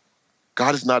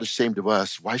 God is not ashamed of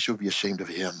us. Why should we be ashamed of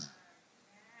him?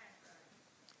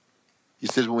 He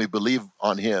says, when we believe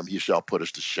on him, he shall put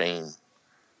us to shame.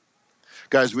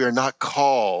 Guys, we are not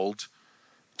called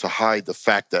to hide the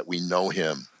fact that we know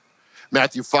him.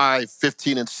 Matthew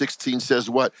 5:15 and 16 says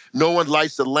what? No one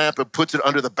lights a lamp and puts it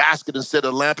under the basket. Instead,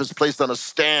 a lamp is placed on a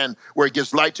stand where it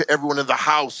gives light to everyone in the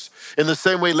house. In the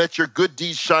same way, let your good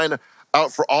deeds shine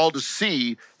out for all to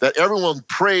see, that everyone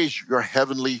praise your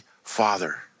heavenly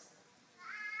Father.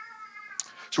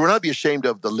 So we're not to be ashamed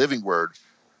of the living word,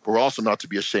 but we're also not to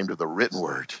be ashamed of the written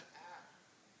word.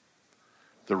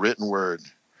 The written word.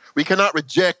 We cannot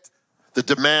reject the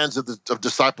demands of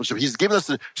discipleship. He's given us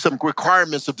some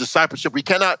requirements of discipleship. We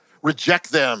cannot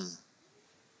reject them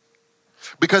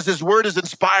because his word is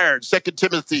inspired. 2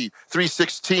 Timothy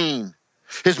 3:16.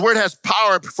 His word has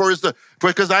power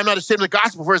because I'm not ashamed of the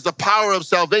gospel, for it's the power of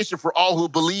salvation for all who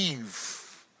believe.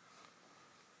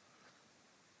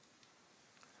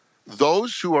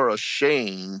 Those who are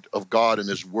ashamed of God and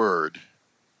his word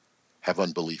have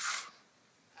unbelief.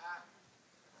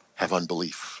 Have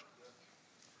unbelief.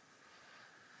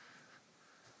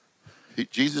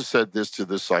 Jesus said this to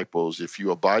the disciples, if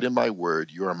you abide in my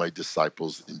word, you are my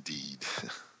disciples indeed.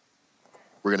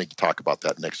 We're going to talk about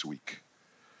that next week.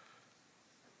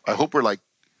 I hope we're like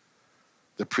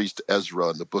the priest Ezra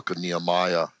in the book of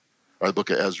Nehemiah, or the book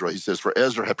of Ezra. He says, for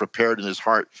Ezra had prepared in his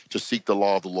heart to seek the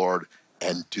law of the Lord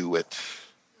and do it.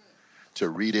 To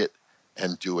read it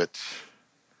and do it.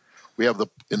 We have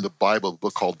in the Bible a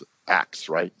book called Acts,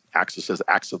 right? Acts, it says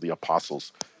Acts of the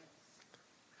Apostles.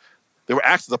 They were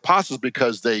Acts of the Apostles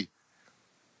because they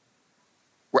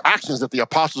were actions that the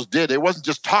apostles did. It wasn't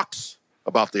just talks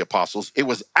about the apostles. It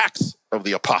was acts of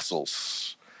the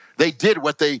apostles. They did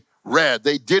what they read.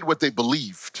 They did what they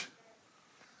believed.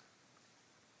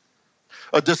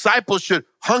 A disciple should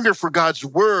hunger for God's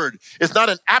word. It's not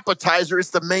an appetizer, it's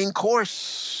the main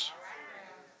course.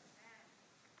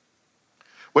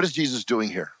 What is Jesus doing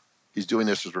here? He's doing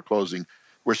this as we're closing.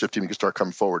 Worship team, you can start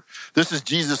coming forward. This is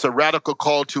Jesus, a radical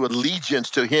call to allegiance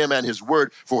to him and his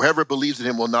word. For whoever believes in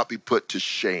him will not be put to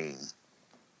shame.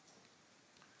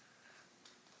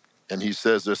 And he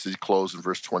says this as he closes in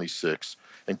verse 26.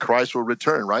 And Christ will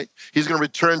return, right? He's going to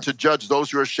return to judge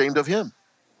those who are ashamed of him.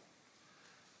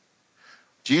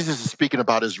 Jesus is speaking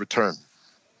about his return.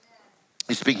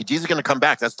 Jesus is going to come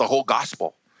back. That's the whole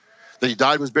gospel. That he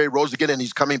died, was buried, rose again, and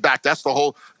he's coming back. That's the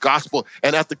whole gospel.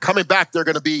 And at the coming back, there are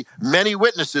going to be many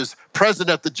witnesses present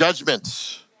at the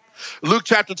judgment. Luke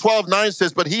chapter 12:9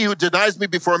 says, but he who denies me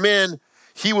before men,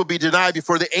 he will be denied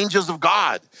before the angels of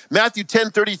God. Matthew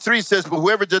 10:33 says, but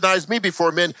whoever denies me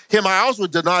before men, him I also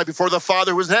deny before the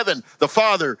Father who is in heaven. The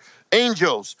Father,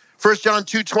 angels. 1 John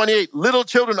 2:28, little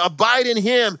children, abide in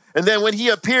him, and then when he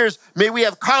appears, may we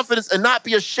have confidence and not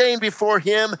be ashamed before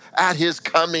him at his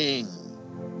coming.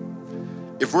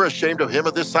 If we're ashamed of him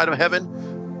at this side of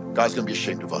heaven, God's going to be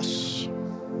ashamed of us.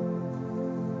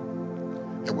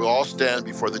 And we'll all stand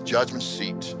before the judgment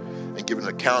seat and give an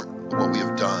account of what we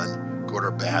have done, good or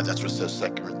bad. That's what it says,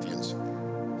 2 Corinthians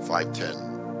 5:10.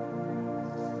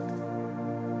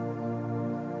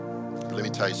 But let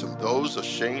me tell you something. Those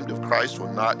ashamed of Christ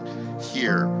will not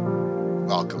hear,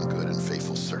 welcome, good and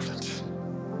faithful servant.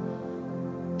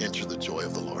 Enter the joy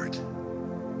of the Lord.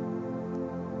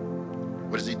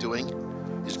 What is he doing?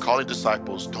 He's calling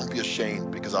disciples, don't be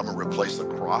ashamed because I'm going to replace the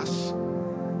cross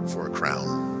for a crown.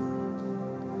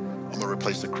 I'm going to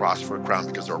replace the cross for a crown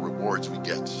because there are rewards we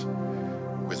get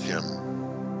with him.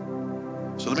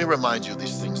 So let me remind you of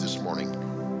these things this morning.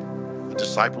 A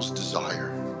disciple's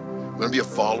desire. We're going to be a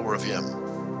follower of him.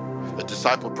 A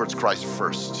disciple puts Christ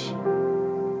first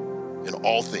in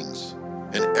all things,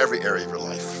 in every area of your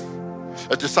life.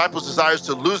 A disciple's desire is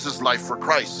to lose his life for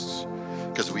Christ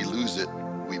because if we lose it,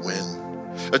 we win.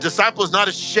 A disciple is not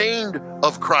ashamed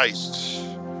of Christ.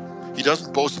 He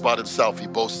doesn't boast about himself. He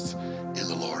boasts in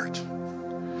the Lord.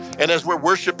 And as we're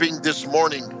worshiping this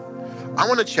morning, I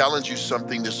want to challenge you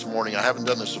something this morning. I haven't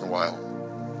done this in a while.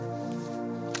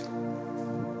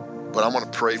 But I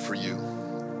want to pray for you.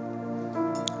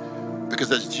 Because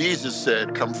as Jesus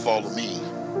said, come follow me.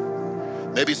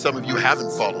 Maybe some of you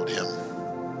haven't followed him.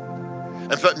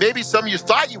 In fact, maybe some of you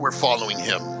thought you were following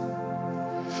him.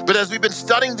 But as we've been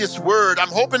studying this word, I'm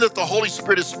hoping that the Holy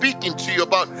Spirit is speaking to you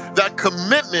about that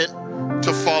commitment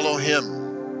to follow him.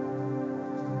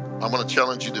 I'm going to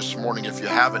challenge you this morning, if you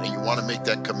haven't and you want to make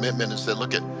that commitment and say,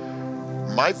 look,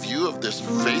 my view of this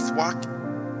faith walk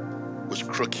was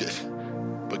crooked.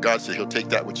 But God said he'll take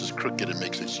that which is crooked and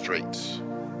makes it straight.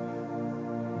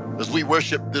 As we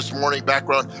worship this morning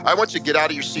background, I want you to get out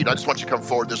of your seat. I just want you to come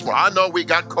forward this morning. I know we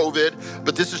got COVID,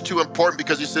 but this is too important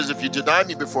because he says, if you deny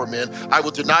me before men, I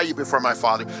will deny you before my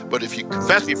Father. But if you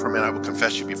confess me before men, I will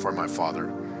confess you before my Father.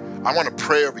 I want to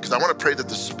pray because I want to pray that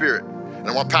the Spirit, and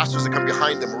I want pastors to come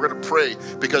behind them. We're going to pray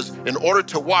because in order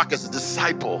to walk as a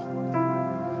disciple,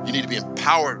 you need to be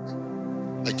empowered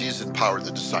like Jesus empowered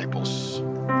the disciples.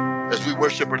 As we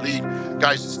worship or lead,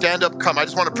 guys, stand up, come. I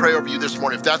just want to pray over you this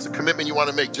morning. If that's a commitment you want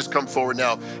to make, just come forward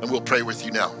now and we'll pray with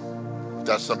you now. If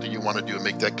that's something you want to do and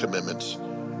make that commitment.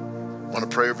 I want to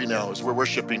pray over you now as we're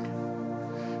worshiping.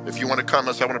 If you want to come,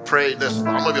 I want to pray this.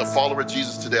 I'm going to be a follower of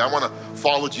Jesus today. I want to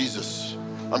follow Jesus.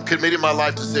 I'm committing my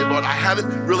life to say, Lord, I haven't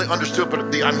really understood, but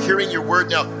I'm hearing your word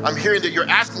now. I'm hearing that you're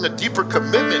asking a deeper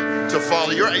commitment to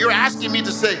follow. You're asking me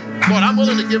to say, Lord, I'm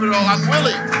willing to give it all. I'm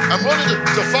willing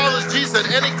to follow Jesus at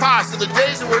any cost. In the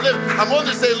days that we're living, I'm willing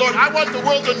to say, Lord, I want the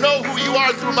world to know who you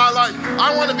are through my life.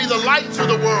 I want to be the light to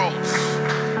the world.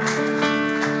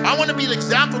 I want to be an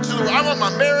example to the world. I want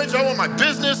my marriage. I want my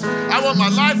business. I want my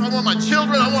life. I want my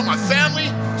children. I want my family.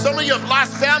 Some of you have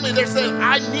lost family. They're saying,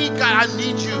 I need God. I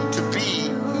need you to be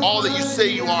all that you say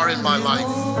you are in my life.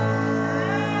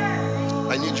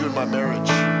 I need you in my marriage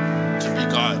to be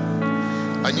God.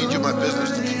 I need you in my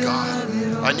business to be God.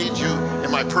 I need you in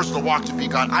my personal walk to be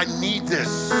God. I need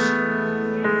this.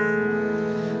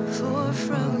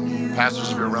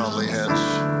 Pastors, if you're around, lay hands.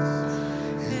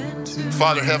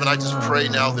 Father heaven, I just pray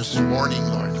now this morning,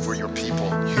 Lord, for your people.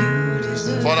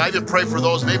 Father, I even pray for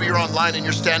those, maybe you're online and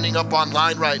you're standing up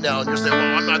online right now and you're saying,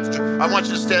 well, I want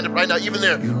you to stand up right now. Even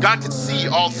there, God can see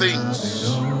all things.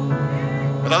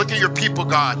 And I look at your people,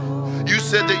 God. You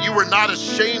said that you were not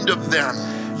ashamed of them.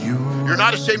 You're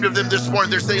not ashamed of them this morning.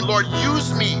 They're saying, Lord,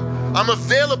 use me. I'm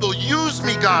available. Use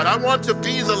me, God. I want to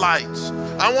be the light.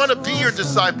 I want to be your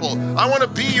disciple. I want to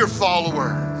be your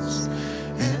follower.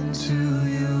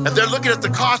 And they're looking at the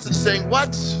cost and saying,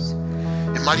 what?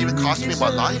 It might even cost me my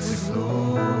life.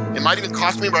 It might even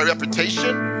cost me my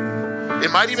reputation. It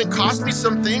might even cost me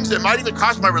some things. It might even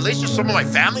cost my relationship with some of my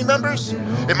family members.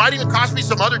 It might even cost me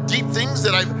some other deep things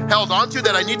that I've held on to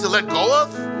that I need to let go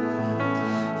of.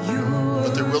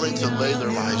 But they're willing to lay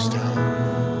their lives down.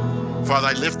 Father,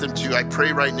 I lift them to you. I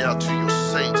pray right now to your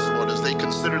saints, Lord, as they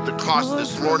considered the cost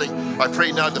this morning. I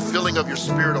pray now the filling of your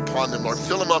Spirit upon them, Lord.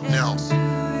 Fill them up now.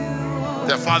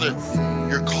 That, Father,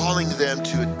 you're calling them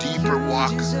to a deeper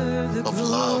walk of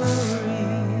love.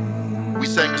 We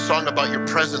sang a song about your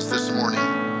presence this morning.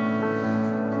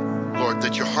 Lord,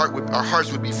 that our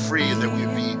hearts would be free and that we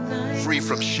would be free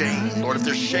from shame. Lord, if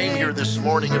there's shame here this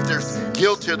morning, if there's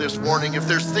guilt here this morning, if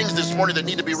there's things this morning that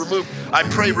need to be removed, I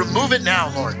pray, remove it now,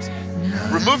 Lord.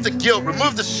 Remove the guilt,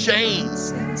 remove the shame,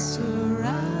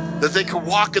 that they could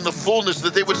walk in the fullness,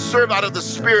 that they would serve out of the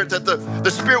Spirit, that the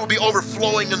Spirit would be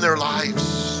overflowing in their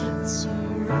lives.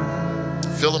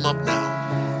 Fill them up now.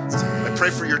 I pray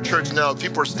for your church now.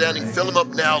 People are standing. Fill them up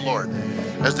now, Lord.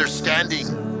 As they're standing,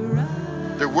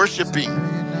 they're worshiping.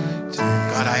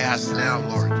 God, I ask now,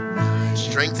 Lord,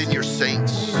 strengthen your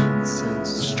saints.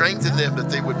 Strengthen them that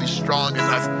they would be strong in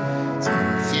their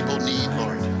feeble need,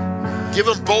 Lord. Give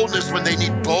them boldness when they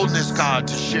need boldness, God,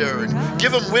 to share. And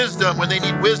give them wisdom when they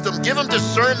need wisdom. Give them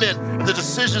discernment of the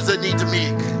decisions they need to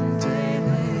make.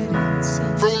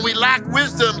 For when we lack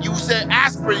wisdom, you say,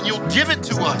 ask for it and you'll give it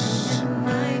to us.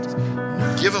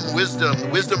 Give them wisdom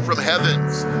from heaven,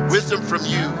 wisdom from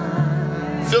you.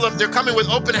 Fill them, they're coming with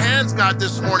open hands, God,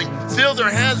 this morning. Fill their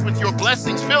hands with your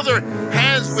blessings. Fill their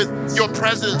hands with your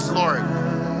presence, Lord.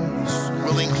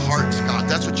 Willing hearts, God,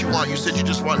 that's what you want. You said you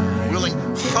just want willing,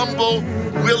 humble,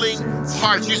 willing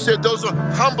hearts. You said those are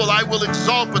humble, I will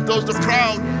exalt, but those are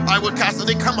proud, I will cast. And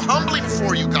they come humbly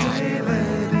before you, God.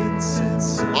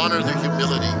 Honor their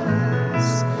humility.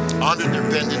 Honor their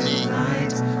bended knee.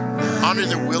 Honor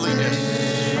their willingness.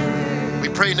 We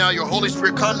pray now your Holy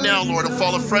Spirit come now, Lord, and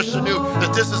fall afresh anew,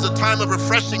 that this is a time of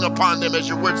refreshing upon them, as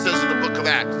your word says in the book of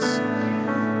Acts.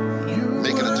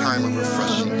 Make it a time of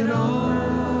refreshing.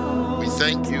 We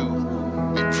thank you.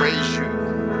 We praise you.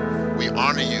 We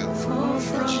honor you.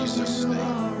 In Jesus'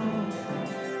 name.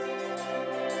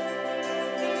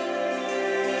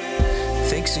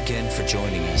 Thanks again for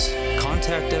joining us.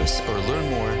 Contact us or learn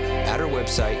more at our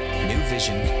website,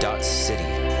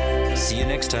 newvision.city. See you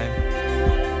next time.